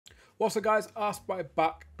What's up, guys? Asked by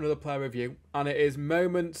back another player review, and it is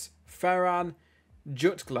Moments Ferran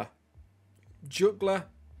Jutgla. Jutgla.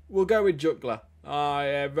 We'll go with Jutgla.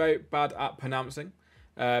 Very bad at pronouncing.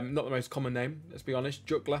 Not the most common name, let's be honest.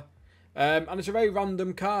 Jutgla. And it's a very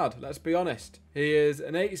random card, let's be honest. He is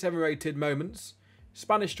an 87 rated Moments,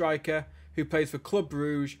 Spanish striker who plays for Club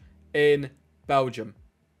Bruges in Belgium.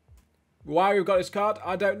 Why we've got this card,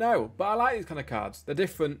 I don't know. But I like these kind of cards. They're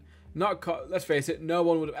different. Let's face it, no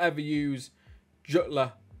one would ever use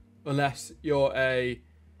Jutgla unless you're a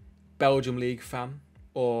Belgium League fan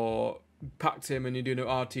or packed him and you're doing an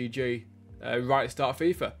RTG right at the start of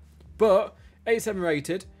FIFA. But 87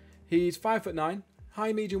 rated, he's 5'9",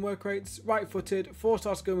 high medium work rates, right footed,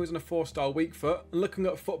 4-star skill moves and a 4-star weak foot. And looking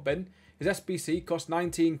at Footbin, his SBC costs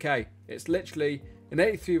 19k. It's literally an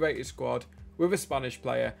 83 rated squad with a Spanish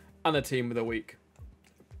player and a team of the week.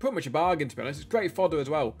 Pretty much a bargain, to be honest. It's great fodder as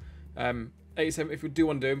well. 87, if you do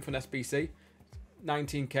want to do him for an SBC,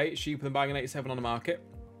 19k, it's cheaper than buying an 87 on the market.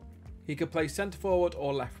 He could play centre forward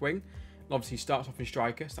or left wing, and obviously he starts off in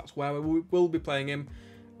striker, so that's where we will be playing him.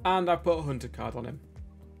 And I've put a hunter card on him.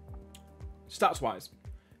 Stats wise,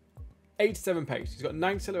 87 pace, he's got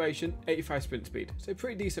 9 acceleration, 85 sprint speed, so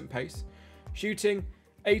pretty decent pace. Shooting,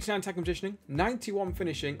 89 attacking positioning, 91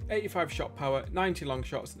 finishing, 85 shot power, 90 long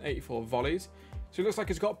shots and 84 volleys. So it looks like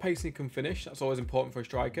he's got pace and he can finish. That's always important for a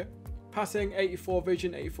striker. Passing, 84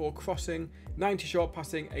 vision, 84 crossing, 90 short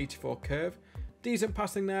passing, 84 curve. Decent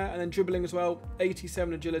passing there, and then dribbling as well.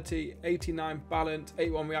 87 agility, 89 balance,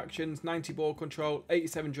 81 reactions, 90 ball control,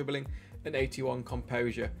 87 dribbling and 81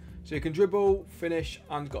 composure. So he can dribble, finish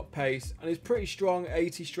and got pace. And he's pretty strong,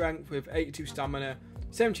 80 strength with 82 stamina,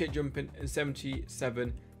 78 jumping and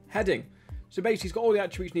 77 heading. So basically he's got all the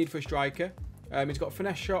attributes needed for a striker. He's got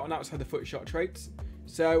finesse shot and outside the foot shot traits.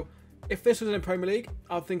 So if this was in the Premier League,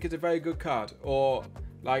 I'd think it's a very good card. Or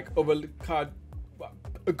like other card,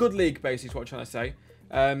 a good league basically is what I'm trying to say.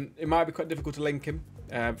 It might be quite difficult to link him.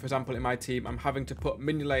 For example, in my team, I'm having to put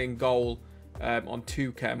Mignolet in goal on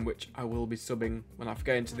 2 chem, which I will be subbing when I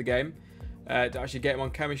get into the game to actually get him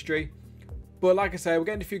on chemistry. But like I say, we're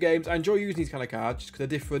getting a few games. I enjoy using these kind of cards just because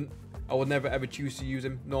they're different. I would never ever choose to use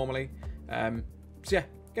them normally. So yeah,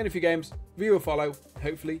 getting a few games. Review will follow.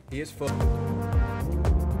 Hopefully he is fun.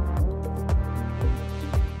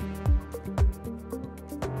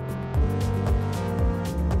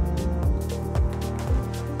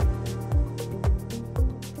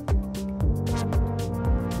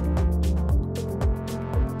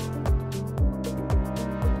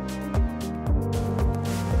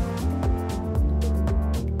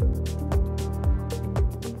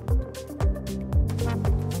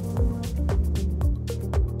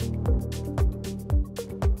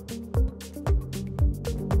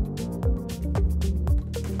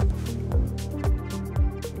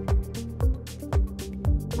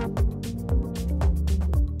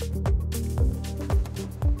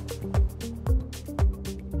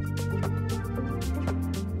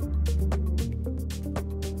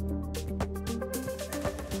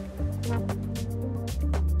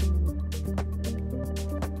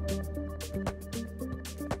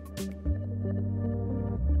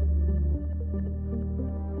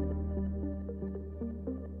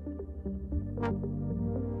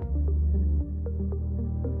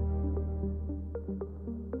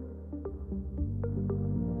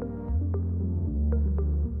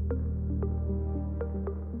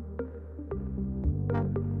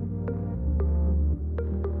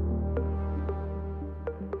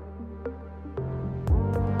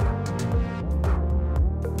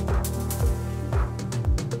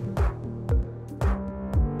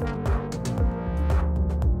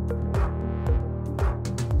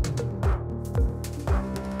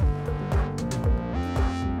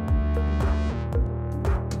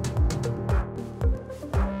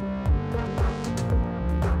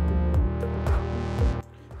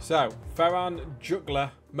 So, Ferran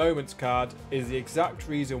Jutgla Moments card is the exact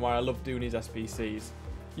reason why I love doing these SBCs.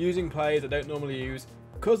 Using players I don't normally use,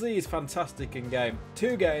 because he is fantastic in game.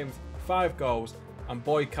 2 games, 5 goals, and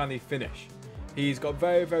boy can he finish. He's got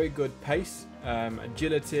very, very good pace,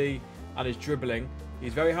 agility, and his dribbling.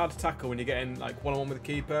 He's very hard to tackle when you're getting like one-on-one with the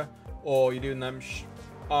keeper, or you're doing them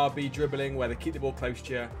RB dribbling where they keep the ball close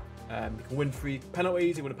to you. You can win free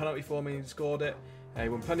penalties. He won a penalty for me and scored it. He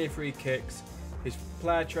won plenty of free kicks. His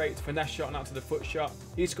player traits, finesse shot and out to the foot shot.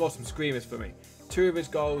 He scored some screamers for me. 2 of his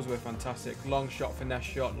goals were fantastic. Long shot, finesse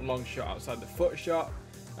shot, and long shot outside the foot shot.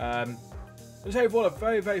 Just overall, a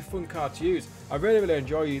very, very fun card to use. I really, really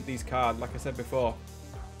enjoy these cards, like I said before.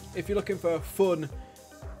 If you're looking for a fun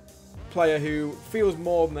player who feels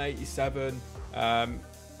more than 87, and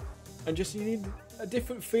just you need a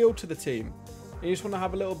different feel to the team, and you just want to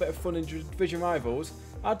have a little bit of fun in division rivals,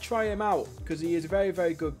 I'd try him out because he is a very,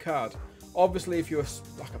 very good card. Obviously, if you're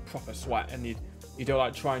like a proper sweat and you don't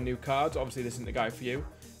like trying new cards, obviously this isn't the guy for you.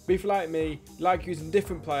 But if you're like me, you like using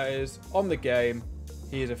different players on the game,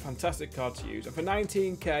 he is a fantastic card to use. And for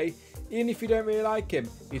 19k, even if you don't really like him,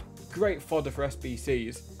 he's great fodder for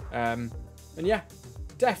SBCs. And yeah,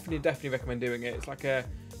 definitely recommend doing it. It's like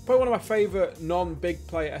probably one of my favourite non-big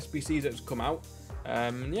player SBCs that's come out.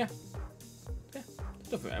 Yeah,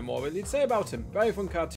 nothing more really to say about him. Very fun card.